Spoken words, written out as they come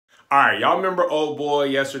All right, y'all remember old boy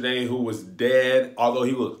yesterday who was dead, although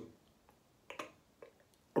he was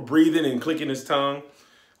breathing and clicking his tongue?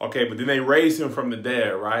 Okay, but then they raised him from the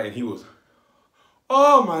dead, right? And he was,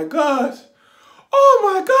 oh my gosh, oh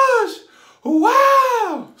my gosh,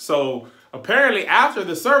 wow. So apparently after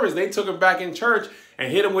the service, they took him back in church and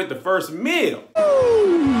hit him with the first meal. Glory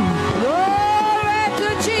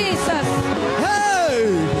to Jesus. Hey!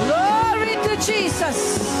 Glory to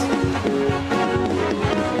Jesus.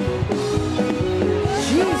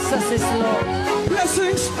 Jesus is Lord.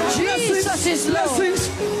 Blessings, Jesus is Lord. blessings,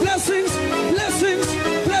 blessings, blessings,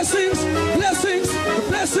 blessings, blessings,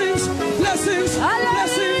 blessings, blessings,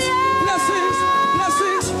 blessings, blessings,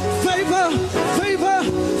 blessings, favor, favor,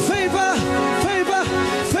 favor, favor,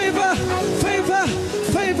 favor, favor,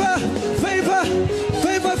 favor, favor,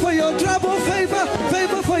 favor for your trouble, favor,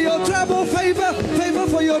 favor for your trouble, favor, favor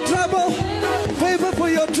for your trouble, favor for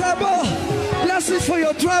your trouble, blessings for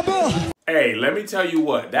your trouble. Hey, let me tell you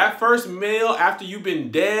what, that first meal after you've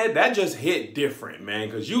been dead, that just hit different, man.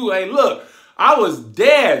 Because hey, look, I was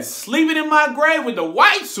dead, sleeping in my grave with the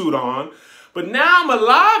white suit on, but now I'm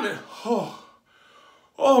alive and,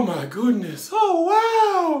 oh my goodness, oh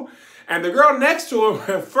wow. And the girl next to him,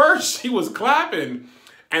 at first, she was clapping.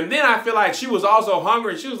 And then I feel like she was also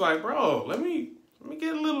hungry. She was like, bro, let me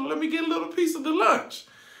get a little piece of the lunch.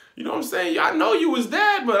 You know what I'm saying? I know you was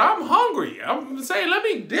dead, but I'm hungry. I'm saying, let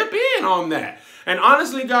me dip in on that. And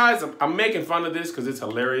honestly, guys, I'm making fun of this because it's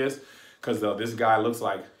hilarious. Because this guy looks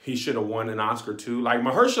like he should have won an Oscar too. Like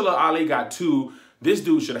Mahershala Ali got 2. This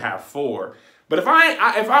dude should have 4. But if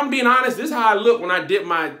I'm being honest, this is how I look when I dip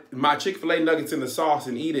my Chick-fil-A nuggets in the sauce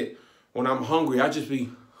and eat it. When I'm hungry, I just be,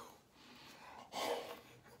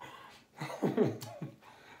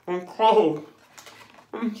 I'm cold.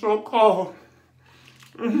 I'm so cold.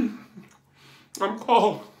 I'm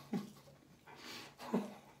cold.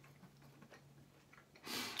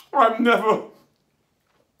 I've never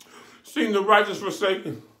seen the righteous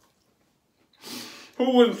forsaken.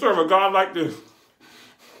 Who wouldn't serve a God like this?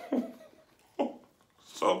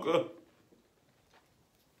 So good.